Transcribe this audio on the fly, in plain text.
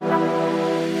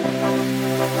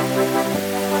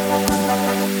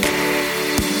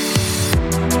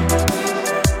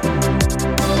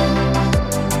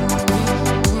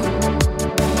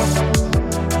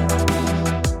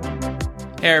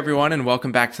everyone, and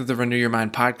welcome back to the Renew Your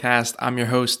Mind podcast. I'm your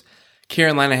host,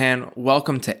 Kieran Lanahan.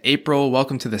 Welcome to April.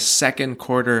 Welcome to the second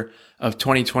quarter of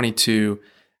 2022.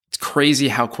 It's crazy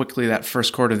how quickly that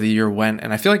first quarter of the year went,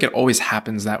 and I feel like it always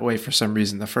happens that way for some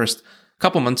reason. The first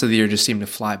couple months of the year just seem to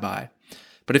fly by.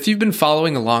 But if you've been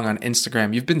following along on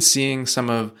Instagram, you've been seeing some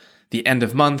of the end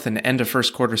of month and end of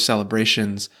first quarter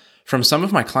celebrations from some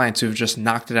of my clients who have just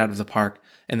knocked it out of the park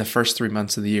in the first 3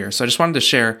 months of the year. So I just wanted to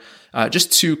share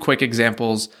just two quick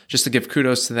examples just to give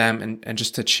kudos to them and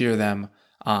just to cheer them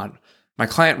on. My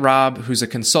client, Rob, who's a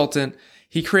consultant,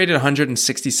 he created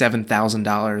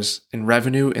 $167,000 in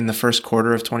revenue in the first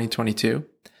quarter of 2022.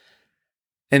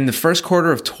 In the first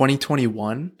quarter of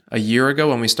 2021, a year ago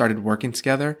when we started working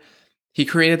together, he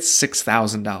created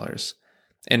 $6,000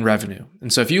 in revenue.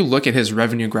 And so if you look at his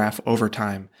revenue graph over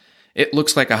time, it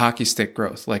looks like a hockey stick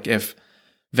growth. Like if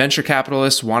venture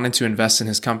capitalists wanted to invest in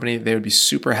his company, they would be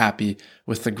super happy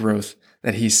with the growth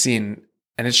that he's seen.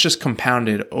 And it's just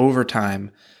compounded over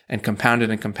time and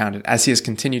compounded as he has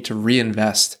continued to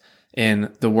reinvest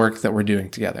in the work that we're doing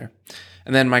together.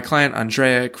 And then my client,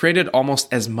 Andrea, created almost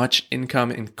as much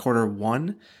income in quarter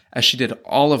one as she did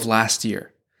all of last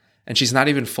year. And she's not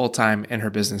even full-time in her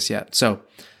business yet. So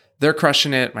they're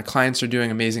crushing it. My clients are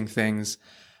doing amazing things.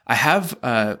 I have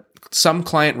some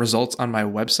client results on my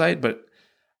website, but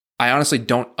I honestly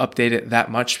don't update it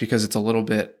that much because it's a little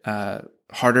bit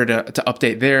harder to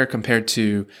update there compared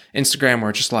to Instagram,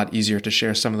 where it's just a lot easier to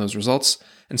share some of those results.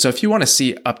 And so if you want to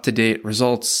see up-to-date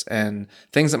results and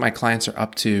things that my clients are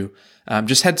up to,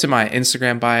 just head to my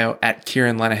Instagram bio at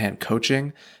Kieran Lanahan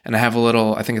Coaching. And I have a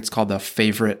little, I think it's called the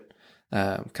favorite,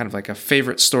 kind of like a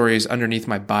favorite stories underneath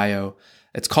my bio.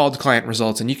 It's called Client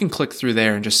Results. And you can click through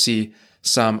there and just see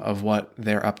some of what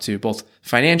they're up to, both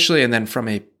financially and then from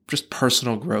a just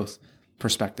personal growth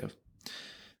perspective.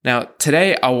 Now,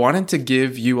 today I wanted to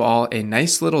give you all a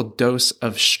nice little dose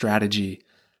of strategy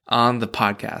on the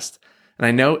podcast. And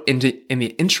I know in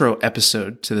the intro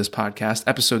episode to this podcast,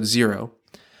 episode 0,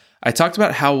 I talked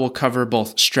about how we'll cover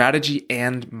both strategy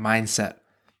and mindset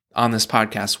on this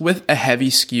podcast with a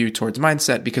heavy skew towards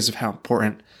mindset because of how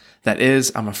important that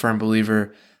is. I'm a firm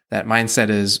believer that mindset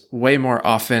is way more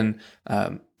often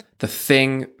the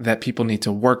thing that people need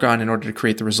to work on in order to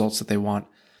create the results that they want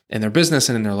in their business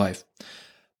and in their life.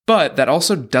 But that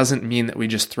also doesn't mean that we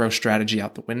just throw strategy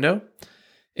out the window.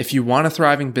 If you want a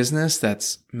thriving business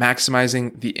that's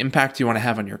maximizing the impact you want to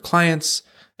have on your clients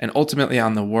and ultimately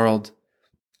on the world,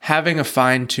 having a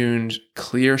fine-tuned,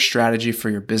 clear strategy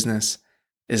for your business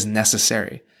is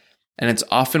necessary. And it's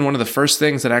often one of the first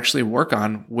things that I actually work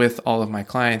on with all of my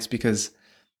clients because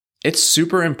it's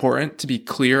super important to be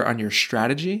clear on your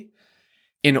strategy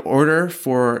in order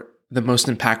for the most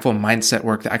impactful mindset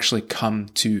work to actually come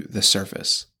to the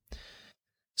surface.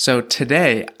 So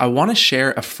today, I want to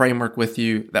share a framework with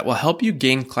you that will help you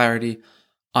gain clarity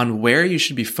on where you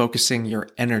should be focusing your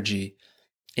energy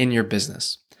in your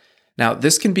business. Now,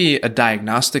 this can be a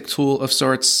diagnostic tool of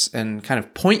sorts and kind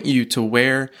of point you to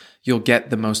where you'll get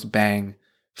the most bang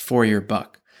for your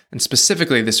buck. And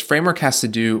specifically, this framework has to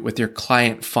do with your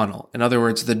client funnel. In other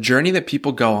words, the journey that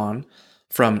people go on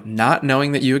from not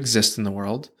knowing that you exist in the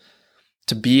world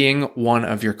to being one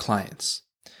of your clients.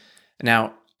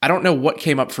 Now, I don't know what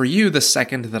came up for you the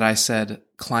second that I said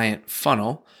client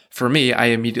funnel. For me, I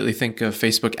immediately think of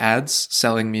Facebook ads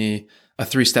selling me a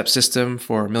 3-step system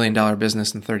for $1 million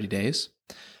business in 30 days.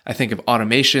 I think of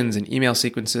automations and email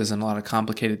sequences and a lot of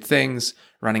complicated things,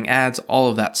 running ads, all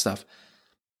of that stuff.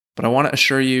 But I want to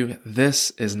assure you,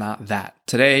 this is not that.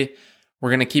 Today,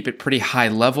 we're going to keep it pretty high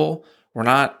level. We're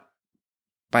not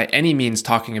by any means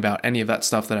talking about any of that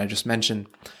stuff that I just mentioned.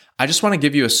 I just want to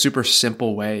give you a super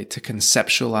simple way to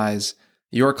conceptualize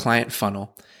your client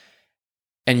funnel.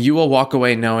 And you will walk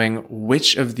away knowing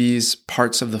which of these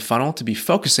parts of the funnel to be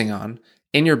focusing on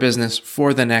in your business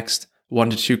for the next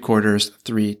 1 to 2 quarters,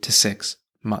 3 to 6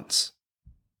 months.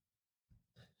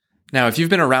 Now, if you've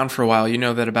been around for a while, you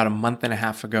know that about a month and a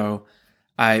half ago,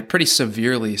 I pretty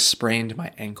severely sprained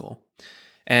my ankle.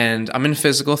 And I'm in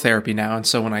physical therapy now. And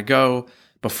so when I go,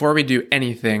 before we do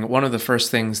anything, one of the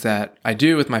first things that I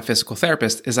do with my physical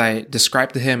therapist is I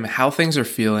describe to him how things are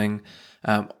feeling,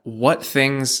 what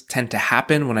things tend to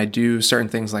happen when I do certain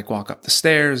things like walk up the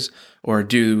stairs or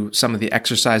do some of the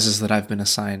exercises that I've been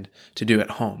assigned to do at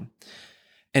home.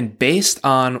 And based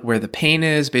on where the pain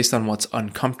is, based on what's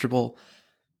uncomfortable,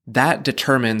 that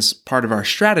determines part of our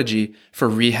strategy for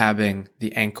rehabbing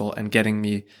the ankle and getting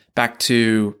me back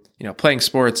to, playing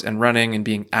sports and running and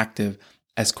being active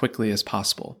as quickly as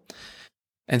possible.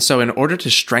 And so in order to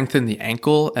strengthen the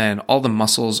ankle and all the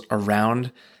muscles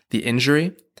around the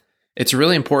injury, it's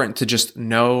really important to just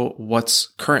know what's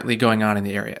currently going on in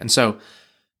the area. And so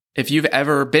if you've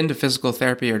ever been to physical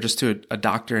therapy or just to a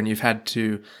doctor and you've had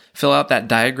to fill out that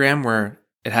diagram where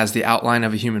it has the outline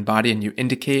of a human body and you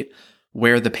indicate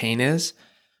where the pain is,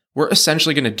 we're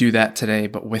essentially going to do that today,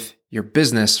 but with your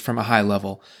business from a high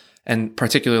level, and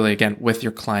particularly, again, with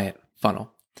your client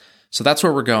funnel. So that's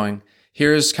where we're going.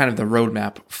 Here's kind of the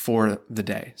roadmap for the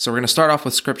day. So we're going to start off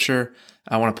with scripture.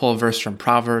 I want to pull a verse from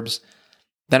Proverbs.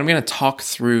 Then I'm going to talk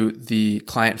through the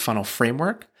client funnel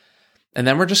framework. And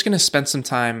then we're just going to spend some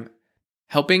time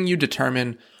helping you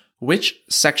determine which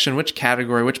section, which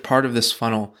category, which part of this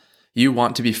funnel you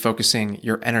want to be focusing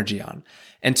your energy on.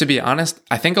 And to be honest,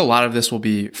 I think a lot of this will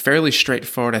be fairly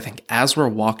straightforward. I think as we're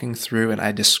walking through and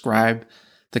I describe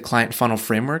the client funnel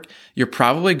framework, you're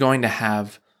probably going to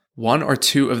have one or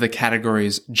two of the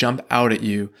categories jump out at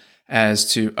you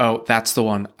as to, oh, that's the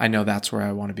one. I know that's where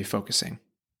I want to be focusing.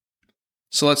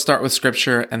 So let's start with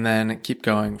scripture and then keep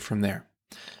going from there.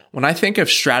 When I think of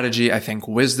strategy, I think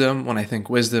wisdom. When I think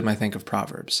wisdom, I think of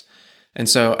Proverbs. And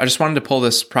so I just wanted to pull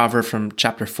this proverb from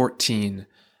chapter 14,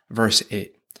 verse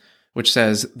 8, which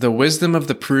says, "The wisdom of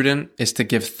the prudent is to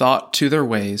give thought to their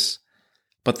ways,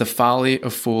 but the folly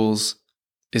of fools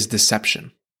is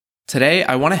deception." Today,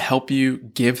 I want to help you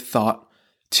give thought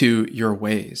to your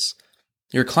ways.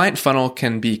 Your client funnel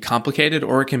can be complicated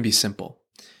or it can be simple.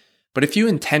 But if you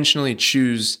intentionally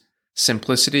choose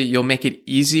simplicity, you'll make it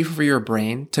easy for your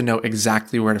brain to know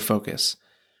exactly where to focus.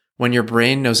 When your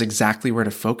brain knows exactly where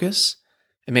to focus,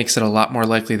 it makes it a lot more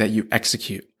likely that you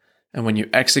execute. And when you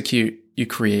execute, you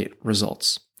create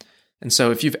results. And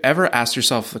so if you've ever asked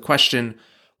yourself the question,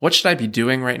 what should I be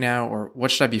doing right now? Or what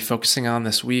should I be focusing on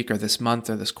this week or this month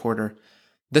or this quarter?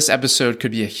 This episode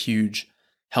could be a huge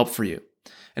help for you.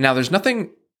 And now there's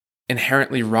nothing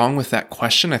inherently wrong with that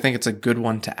question. I think it's a good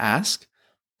one to ask.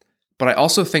 But I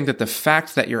also think that the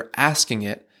fact that you're asking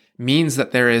it means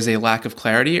that there is a lack of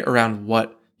clarity around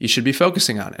what you should be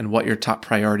focusing on and what your top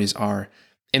priorities are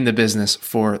in the business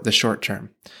for the short term.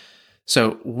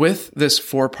 So with this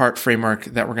 4-part framework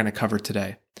that we're going to cover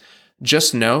today,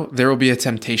 just know there will be a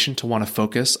temptation to want to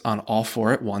focus on all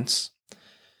 4 at once.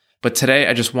 But today,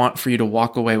 I just want for you to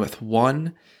walk away with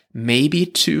 1, maybe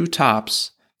 2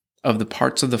 tops of the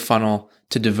parts of the funnel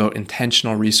to devote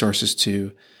intentional resources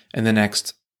to in the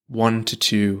next 1 to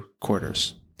 2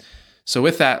 quarters. So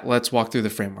with that, let's walk through the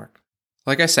framework.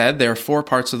 Like I said, there are 4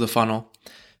 parts of the funnel.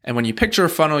 And when you picture a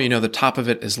funnel, you know the top of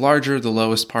it is larger, the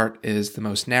lowest part is the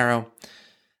most narrow.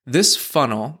 This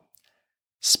funnel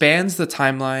spans the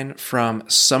timeline from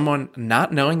someone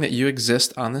not knowing that you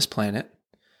exist on this planet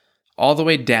all the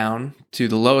way down to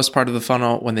the lowest part of the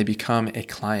funnel when they become a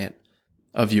client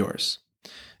of yours.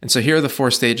 And so here are the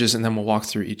 4 stages, and then we'll walk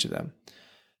through each of them.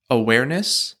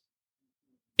 Awareness,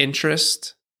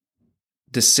 interest,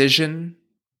 decision,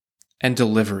 and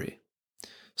delivery.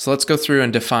 So let's go through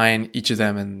and define each of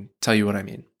them and tell you what I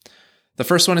mean. The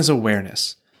first one is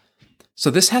awareness. So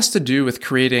this has to do with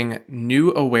creating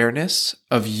new awareness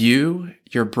of you,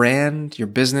 your brand, your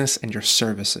business, and your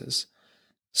services.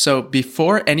 So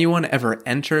before anyone ever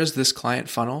enters this client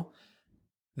funnel,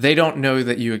 they don't know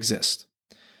that you exist.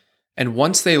 And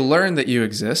once they learn that you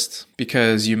exist,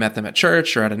 because you met them at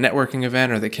church or at a networking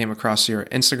event, or they came across your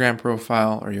Instagram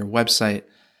profile or your website,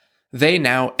 they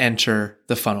now enter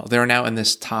the funnel. They're now in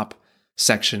this top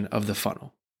section of the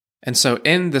funnel. And so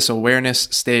in this awareness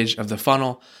stage of the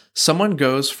funnel, someone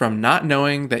goes from not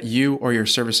knowing that you or your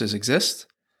services exist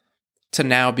to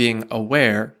now being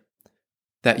aware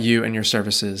that you and your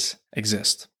services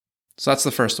exist. So that's the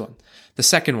first one. The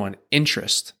second one,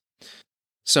 interest.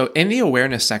 So in the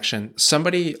awareness section,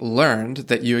 somebody learned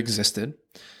that you existed,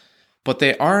 but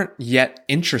they aren't yet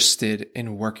interested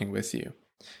in working with you.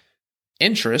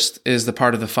 Interest is the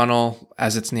part of the funnel,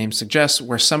 as its name suggests,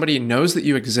 where somebody knows that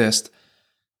you exist,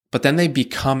 but then they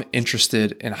become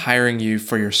interested in hiring you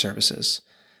for your services.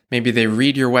 Maybe they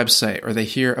read your website, or they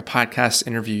hear a podcast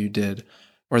interview you did,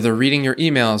 or they're reading your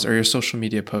emails or your social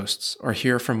media posts, or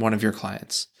hear from one of your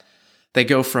clients. They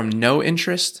go from no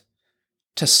interest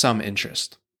to some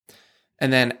interest.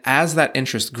 And then as that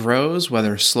interest grows,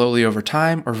 whether slowly over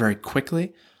time or very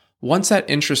quickly, once that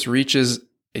interest reaches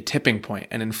a tipping point,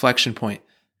 an inflection point,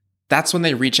 that's when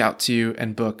they reach out to you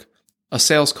and book a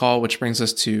sales call, which brings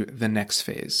us to the next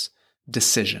phase,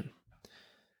 decision.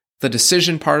 The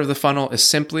decision part of the funnel is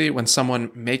simply when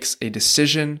someone makes a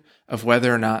decision of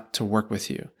whether or not to work with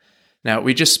you. Now,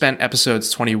 we just spent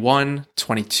episodes 21,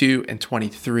 22, and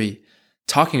 23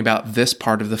 talking about this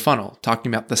part of the funnel,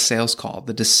 talking about the sales call,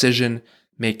 the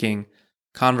decision-making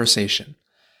conversation.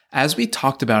 As we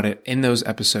talked about it in those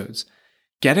episodes,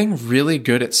 getting really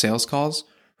good at sales calls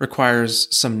requires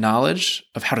some knowledge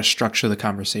of how to structure the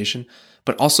conversation,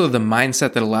 but also the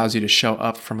mindset that allows you to show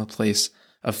up from a place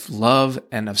of love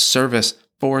and of service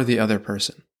for the other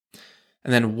person.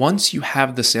 And then once you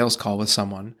have the sales call with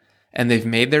someone and they've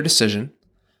made their decision,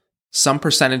 some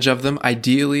percentage of them,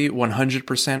 ideally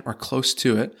 100% or close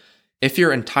to it, if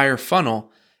your entire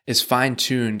funnel is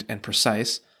fine-tuned and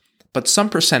precise, but some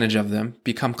percentage of them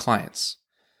become clients.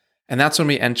 And that's when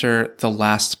we enter the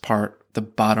last part, the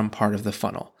bottom part of the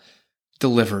funnel,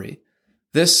 delivery.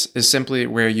 This is simply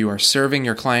where you are serving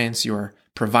your clients, you are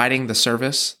providing the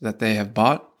service that they have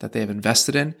bought, that they have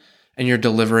invested in, and you're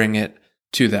delivering it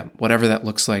to them, whatever that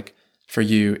looks like for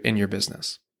you in your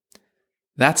business.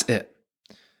 That's it.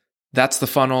 That's the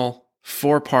funnel,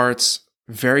 4 parts,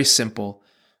 very simple.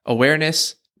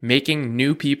 Awareness, making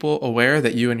new people aware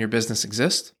that you and your business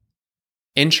exist.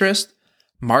 Interest,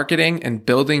 marketing and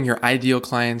building your ideal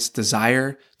client's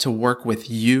desire to work with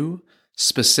you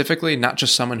specifically, not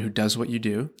just someone who does what you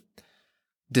do.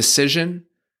 Decision,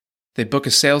 they book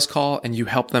a sales call and you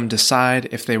help them decide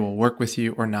if they will work with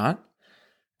you or not.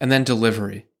 And then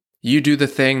delivery. You do the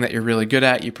thing that you're really good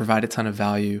at. You provide a ton of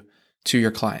value to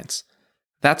your clients.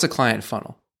 That's a client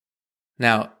funnel.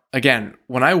 Now, again,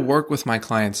 when I work with my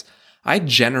clients, I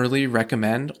generally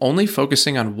recommend only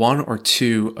focusing on 1 or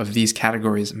 2 of these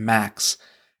categories max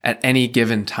at any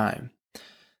given time.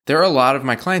 There are a lot of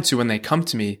my clients who, when they come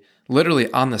to me,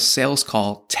 literally on the sales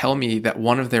call, tell me that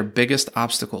one of their biggest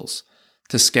obstacles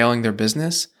to scaling their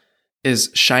business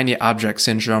is shiny object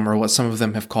syndrome, or what some of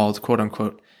them have called, quote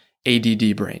unquote,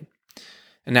 ADD brain.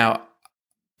 And now,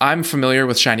 I'm familiar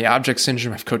with shiny object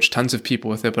syndrome. I've coached tons of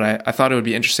people with it, but I thought it would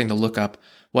be interesting to look up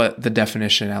what the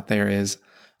definition out there is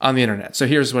on the internet. So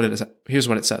here's what it is. Here's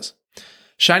what it says.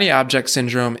 Shiny object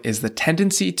syndrome is the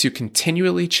tendency to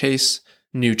continually chase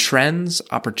new trends,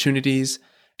 opportunities,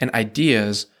 and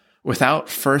ideas without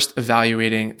first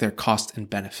evaluating their cost and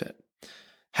benefit.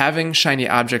 Having shiny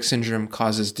object syndrome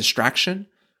causes distraction,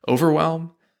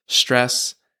 overwhelm,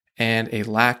 stress, and a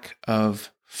lack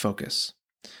of focus.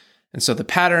 And so the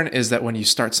pattern is that when you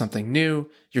start something new,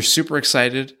 you're super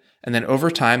excited, and then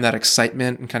over time, that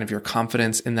excitement and kind of your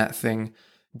confidence in that thing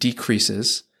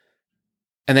decreases.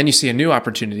 And then you see a new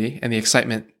opportunity and the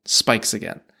excitement spikes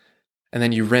again. And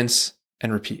then you rinse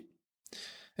and repeat.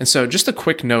 And so just a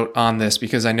quick note on this,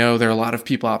 because I know there are a lot of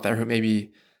people out there who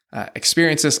maybe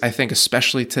experience this, I think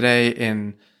especially today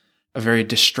in a very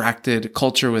distracted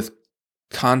culture with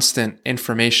constant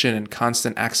information and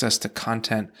constant access to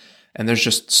content. And there's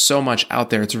just so much out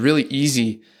there. It's really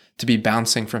easy to be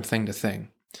bouncing from thing to thing.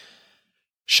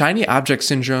 Shiny object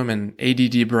syndrome and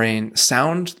ADD brain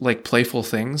sound like playful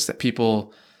things that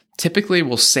people typically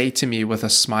will say to me with a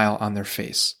smile on their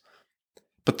face.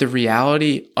 But the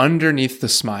reality underneath the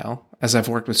smile, as I've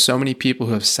worked with so many people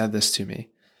who have said this to me,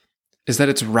 is that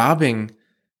it's robbing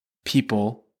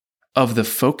people of the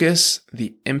focus,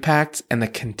 the impact, and the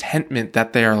contentment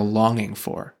that they are longing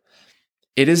for.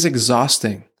 It is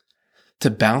exhausting to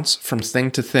bounce from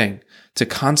thing to thing, to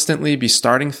constantly be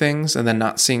starting things and then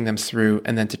not seeing them through,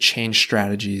 and then to change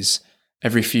strategies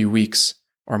every few weeks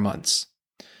or months.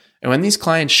 And when these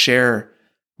clients share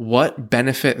what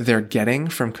benefit they're getting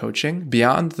from coaching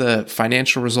beyond the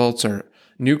financial results or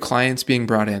new clients being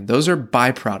brought in, those are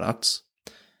byproducts.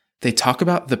 They talk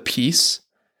about the peace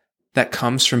that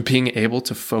comes from being able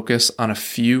to focus on a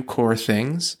few core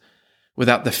things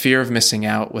without the fear of missing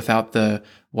out, without the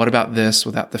what about this,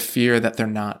 without the fear that they're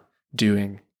not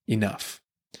doing enough.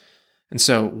 And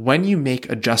so when you make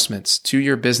adjustments to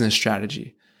your business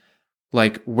strategy,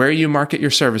 like where you market your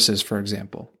services, for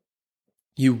example,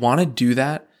 you want to do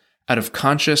that out of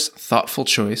conscious, thoughtful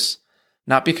choice,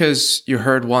 not because you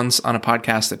heard once on a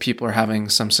podcast that people are having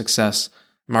some success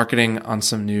marketing on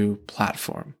some new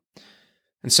platform.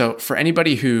 And so for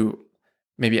anybody who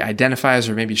maybe identifies,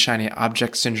 or maybe shiny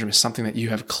object syndrome is something that you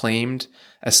have claimed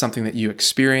as something that you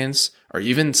experience, or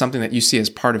even something that you see as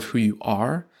part of who you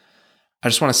are, I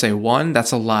just want to say, 1,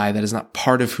 that's a lie. That is not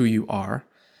part of who you are.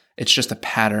 It's just a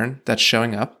pattern that's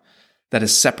showing up that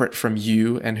is separate from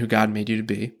you and who God made you to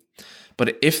be.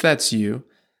 But if that's you,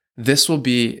 this will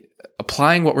be,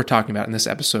 applying what we're talking about in this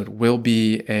episode will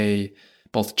be a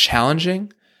both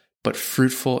challenging but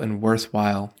fruitful and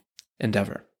worthwhile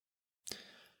endeavor.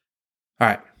 All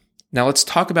right, now let's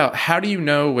talk about how do you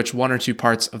know which 1 or 2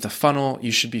 parts of the funnel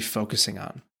you should be focusing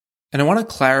on. And I want to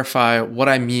clarify what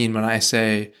I mean when I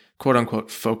say, quote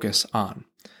unquote, focus on.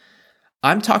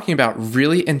 I'm talking about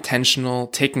really intentional,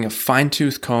 taking a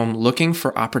fine-tooth comb, looking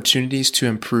for opportunities to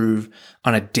improve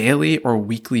on a daily or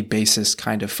weekly basis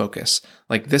kind of focus.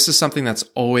 Like this is something that's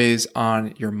always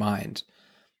on your mind.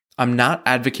 I'm not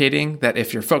advocating that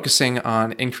if you're focusing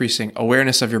on increasing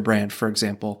awareness of your brand, for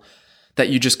example, that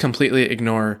you just completely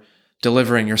ignore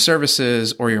delivering your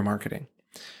services or your marketing.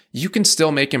 You can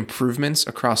still make improvements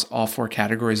across all 4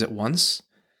 categories at once,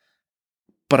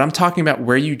 but I'm talking about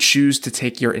where you choose to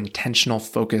take your intentional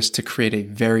focus to create a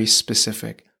very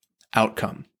specific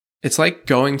outcome. It's like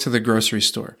going to the grocery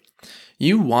store.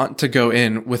 You want to go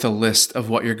in with a list of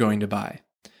what you're going to buy.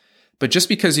 But just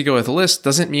because you go with a list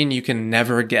doesn't mean you can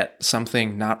never get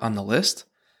something not on the list.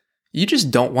 You just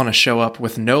don't want to show up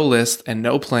with no list and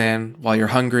no plan while you're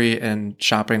hungry and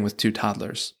shopping with 2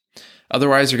 toddlers.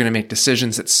 Otherwise, you're going to make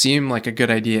decisions that seem like a good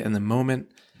idea in the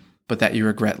moment, but that you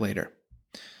regret later.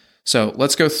 So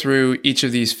let's go through each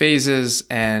of these phases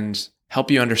and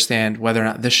help you understand whether or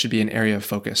not this should be an area of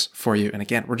focus for you. And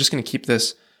again, we're just going to keep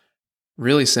this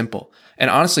really simple.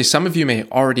 And honestly, some of you may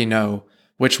already know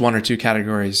which 1 or 2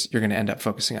 categories you're going to end up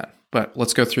focusing on, but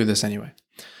let's go through this anyway.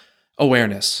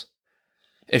 Awareness.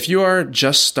 If you are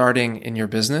just starting in your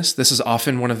business, this is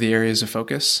often one of the areas of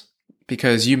focus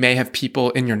because you may have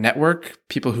people in your network,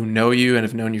 people who know you and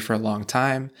have known you for a long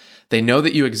time. They know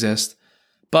that you exist,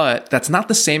 but that's not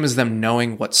the same as them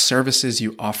knowing what services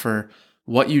you offer,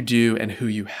 what you do, and who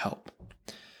you help.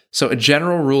 So a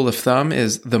general rule of thumb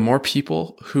is the more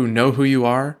people who know who you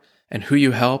are and who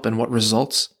you help and what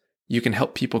results you can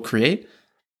help people create,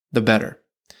 the better.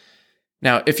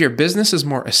 Now, if your business is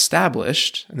more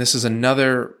established, and this is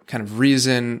another kind of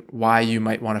reason why you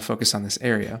might want to focus on this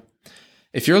area,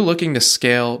 if you're looking to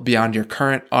scale beyond your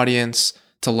current audience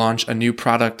to launch a new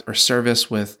product or service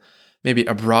with maybe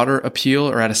a broader appeal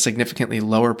or at a significantly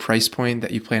lower price point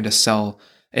that you plan to sell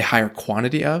a higher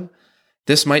quantity of,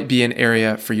 this might be an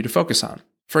area for you to focus on.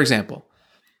 For example,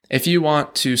 if you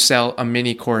want to sell a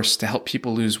mini course to help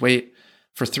people lose weight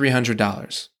for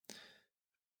 $300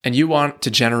 and you want to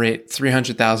generate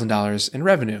 $300,000 in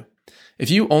revenue,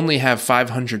 if you only have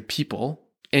 500 people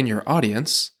in your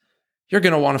audience, you're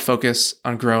going to want to focus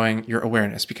on growing your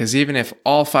awareness because even if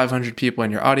all 500 people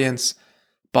in your audience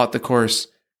bought the course,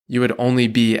 you would only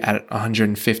be at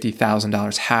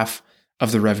 $150,000, half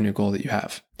of the revenue goal that you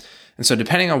have. And so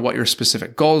depending on what your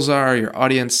specific goals are, your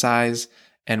audience size,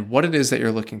 and what it is that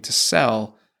you're looking to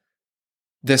sell,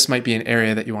 this might be an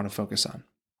area that you want to focus on.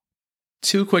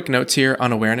 2 quick notes here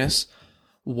on awareness.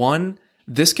 1,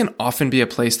 this can often be a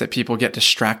place that people get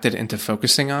distracted into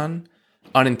focusing on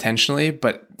unintentionally,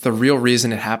 but the real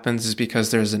reason it happens is because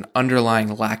there's an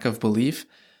underlying lack of belief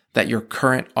that your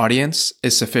current audience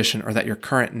is sufficient or that your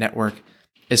current network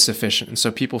is sufficient. And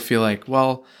so people feel like,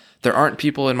 well, there aren't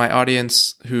people in my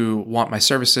audience who want my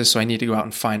services, so I need to go out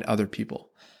and find other people.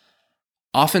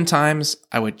 Oftentimes,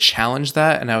 I would challenge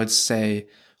that and I would say,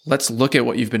 let's look at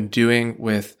what you've been doing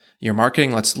with your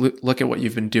marketing. Let's look at what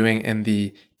you've been doing in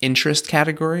the interest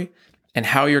category and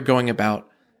how you're going about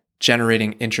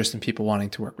generating interest in people wanting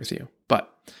to work with you.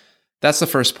 But that's the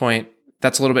first point.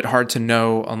 That's a little bit hard to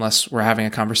know unless we're having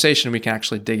a conversation. We can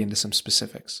actually dig into some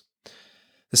specifics.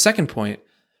 The second point,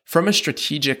 from a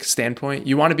strategic standpoint,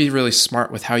 you want to be really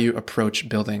smart with how you approach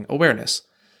building awareness.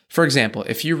 For example,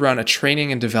 if you run a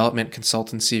training and development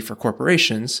consultancy for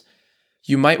corporations,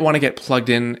 you might want to get plugged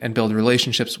in and build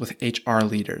relationships with HR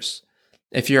leaders.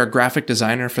 If you're a graphic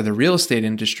designer for the real estate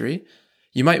industry,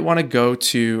 you might want to go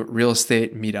to real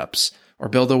estate meetups or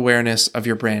build awareness of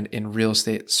your brand in real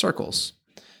estate circles.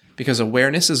 Because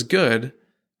awareness is good,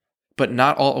 but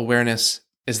not all awareness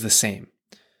is the same.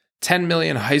 10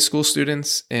 million high school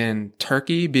students in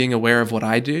Turkey being aware of what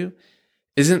I do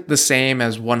isn't the same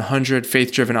as 100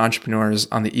 faith-driven entrepreneurs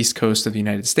on the East Coast of the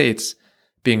United States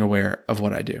being aware of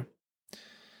what I do.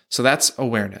 So that's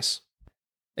awareness.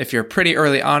 If you're pretty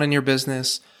early on in your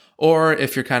business, or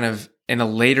if you're kind of in a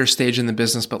later stage in the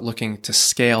business but looking to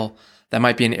scale, that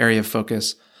might be an area of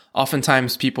focus.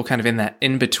 Oftentimes people kind of in that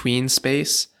in-between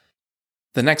space.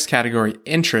 The next category,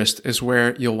 interest, is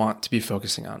where you'll want to be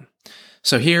focusing on.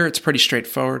 So here it's pretty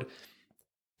straightforward.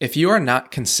 If you are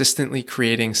not consistently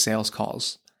creating sales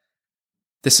calls,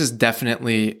 this is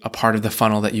definitely a part of the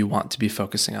funnel that you want to be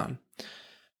focusing on.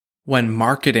 When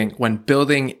marketing, when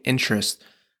building interest,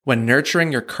 when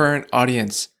nurturing your current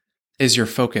audience is your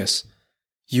focus,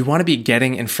 you want to be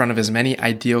getting in front of as many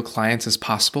ideal clients as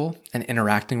possible and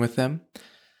interacting with them.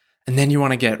 And then you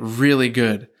want to get really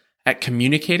good at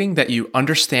communicating that you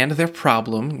understand their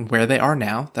problem and where they are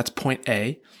now. That's point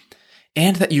A.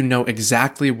 And that you know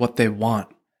exactly what they want.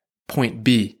 Point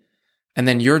B. And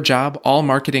then your job, all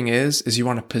marketing is you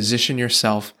want to position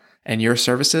yourself and your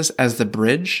services as the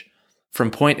bridge from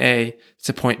point A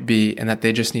to point B, and that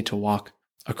they just need to walk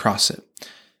across it.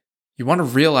 You want to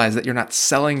realize that you're not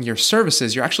selling your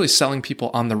services, you're actually selling people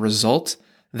on the result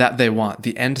that they want,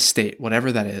 the end state,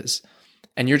 whatever that is.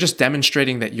 And you're just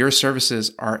demonstrating that your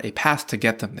services are a path to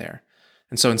get them there.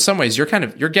 And so in some ways, you're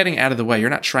getting out of the way. You're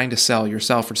not trying to sell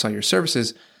yourself or sell your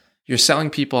services. You're selling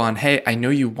people on, hey, I know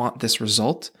you want this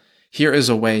result. Here is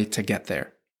a way to get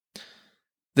there.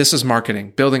 This is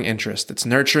marketing, building interest. It's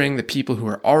nurturing the people who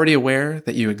are already aware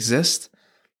that you exist,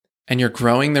 and you're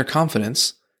growing their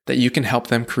confidence that you can help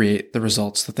them create the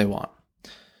results that they want.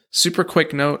 Super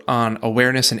quick note on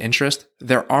awareness and interest.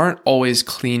 There aren't always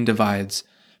clean divides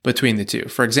between the two.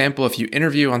 For example, if you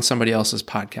interview on somebody else's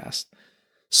podcast,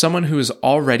 someone who is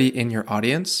already in your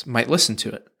audience might listen to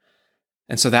it.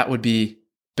 And so that would be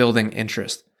building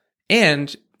interest.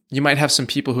 And you might have some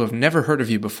people who have never heard of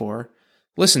you before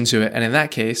listen to it. And in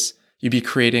that case, you'd be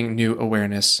creating new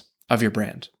awareness of your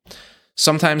brand.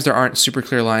 Sometimes there aren't super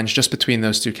clear lines just between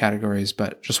those two categories,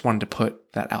 but just wanted to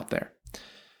put that out there.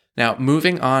 Now,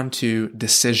 moving on to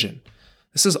decision.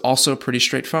 This is also pretty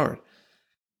straightforward.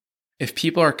 If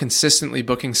people are consistently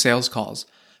booking sales calls,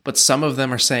 but some of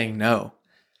them are saying no,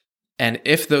 and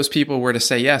if those people were to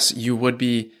say yes, you would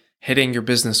be hitting your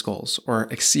business goals or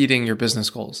exceeding your business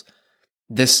goals.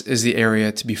 This is the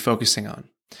area to be focusing on.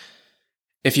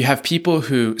 If you have people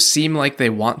who seem like they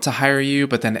want to hire you,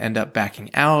 but then end up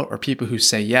backing out, or people who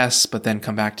say yes, but then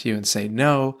come back to you and say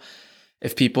no,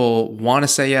 if people want to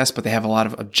say yes, but they have a lot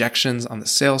of objections on the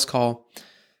sales call,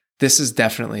 this is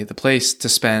definitely the place to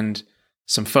spend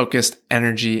some focused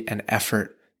energy and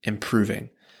effort improving.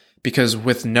 Because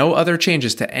with no other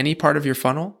changes to any part of your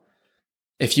funnel,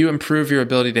 if you improve your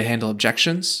ability to handle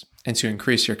objections and to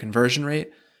increase your conversion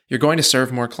rate, you're going to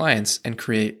serve more clients and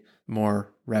create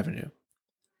more revenue.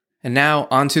 And now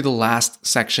onto the last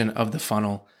section of the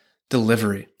funnel,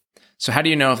 delivery. So how do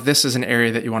you know if this is an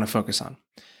area that you want to focus on?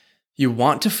 You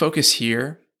want to focus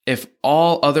here if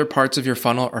all other parts of your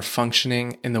funnel are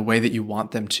functioning in the way that you want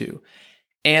them to.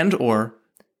 And or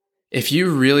if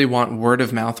you really want word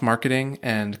of mouth marketing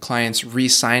and clients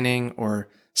re-signing or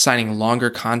signing longer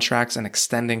contracts and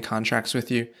extending contracts with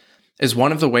you is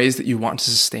one of the ways that you want to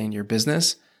sustain your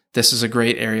business, this is a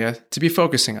great area to be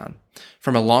focusing on.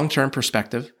 From a long-term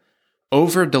perspective,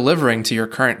 over-delivering to your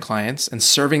current clients and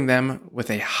serving them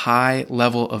with a high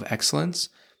level of excellence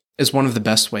is one of the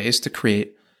best ways to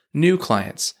create new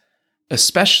clients,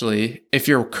 especially if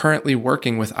you're currently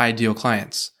working with ideal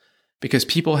clients, because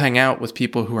people hang out with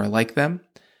people who are like them.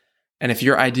 And if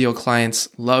your ideal clients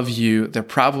love you, they're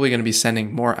probably going to be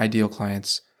sending more ideal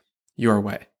clients your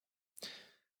way.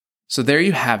 So there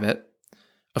you have it.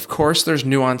 Of course, there's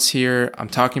nuance here. I'm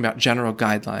talking about general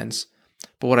guidelines.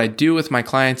 But what I do with my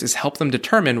clients is help them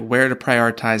determine where to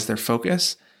prioritize their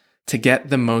focus to get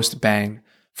the most bang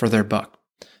for their buck,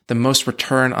 the most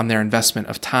return on their investment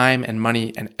of time and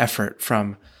money and effort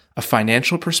from a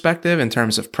financial perspective in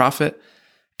terms of profit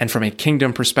and from a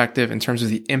kingdom perspective in terms of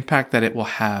the impact that it will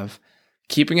have,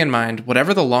 keeping in mind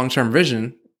whatever the long-term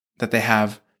vision that they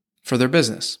have for their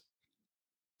business.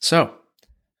 So,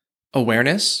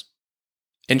 awareness,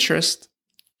 interest,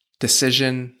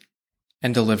 decision,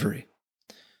 and delivery.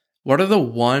 What are the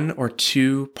one or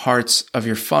two parts of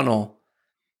your funnel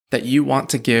that you want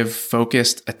to give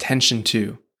focused attention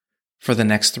to for the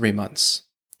next 3 months?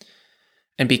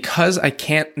 And because I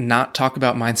can't not talk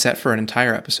about mindset for an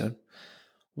entire episode,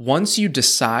 once you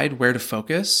decide where to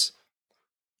focus,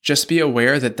 just be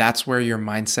aware that that's where your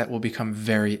mindset will become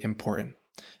very important,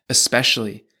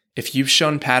 especially if you've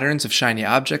shown patterns of shiny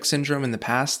object syndrome in the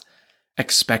past.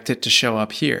 Expect it to show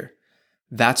up here.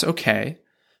 That's okay.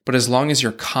 But as long as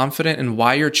you're confident in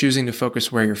why you're choosing to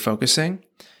focus where you're focusing,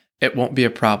 it won't be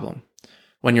a problem.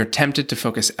 When you're tempted to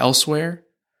focus elsewhere,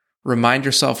 remind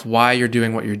yourself why you're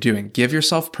doing what you're doing. Give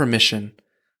yourself permission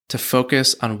to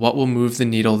focus on what will move the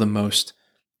needle the most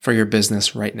for your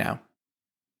business right now.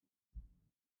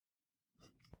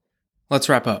 Let's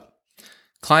wrap up.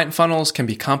 Client funnels can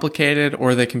be complicated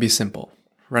or they can be simple.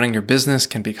 Running your business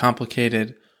can be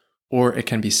complicated or it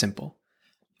can be simple.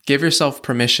 Give yourself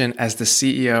permission as the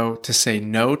CEO to say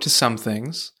no to some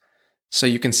things so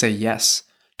you can say yes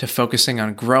to focusing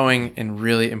on growing in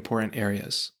really important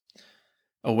areas.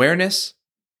 Awareness,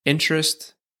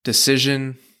 interest,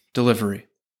 decision, delivery.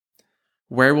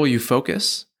 Where will you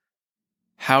focus?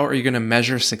 How are you going to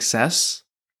measure success?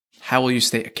 How will you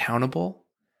stay accountable?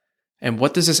 And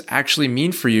what does this actually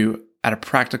mean for you at a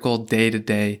practical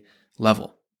day-to-day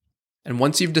level? And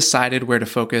once you've decided where to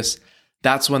focus,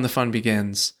 that's when the fun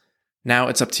begins. Now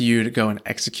it's up to you to go and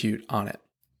execute on it.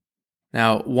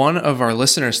 Now, one of our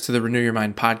listeners to the Renew Your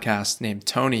Mind podcast named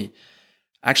Tony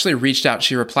actually reached out.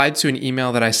 She replied to an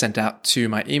email that I sent out to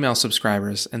my email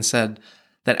subscribers and said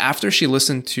that after she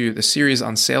listened to the series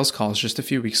on sales calls just a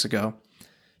few weeks ago,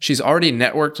 She's already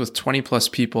networked with 20 plus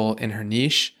people in her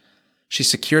niche. She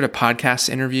secured a podcast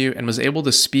interview and was able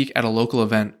to speak at a local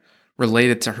event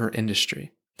related to her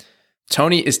industry.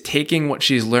 Tony is taking what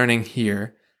she's learning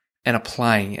here and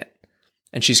applying it,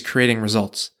 and she's creating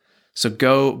results. So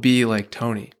go be like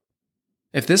Tony.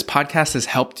 If this podcast has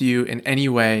helped you in any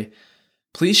way,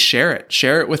 please share it.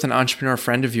 Share it with an entrepreneur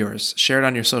friend of yours. Share it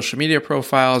on your social media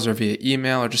profiles or via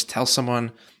email, or just tell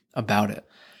someone about it.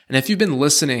 And if you've been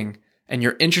listening and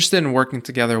you're interested in working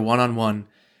together one-on-one,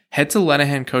 head to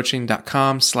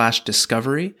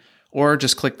lenahancoaching.com/discovery, or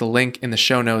just click the link in the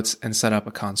show notes and set up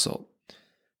a consult.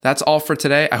 That's all for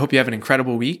today. I hope you have an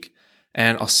incredible week,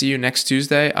 and I'll see you next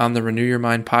Tuesday on the Renew Your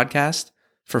Mind podcast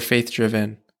for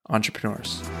faith-driven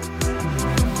entrepreneurs.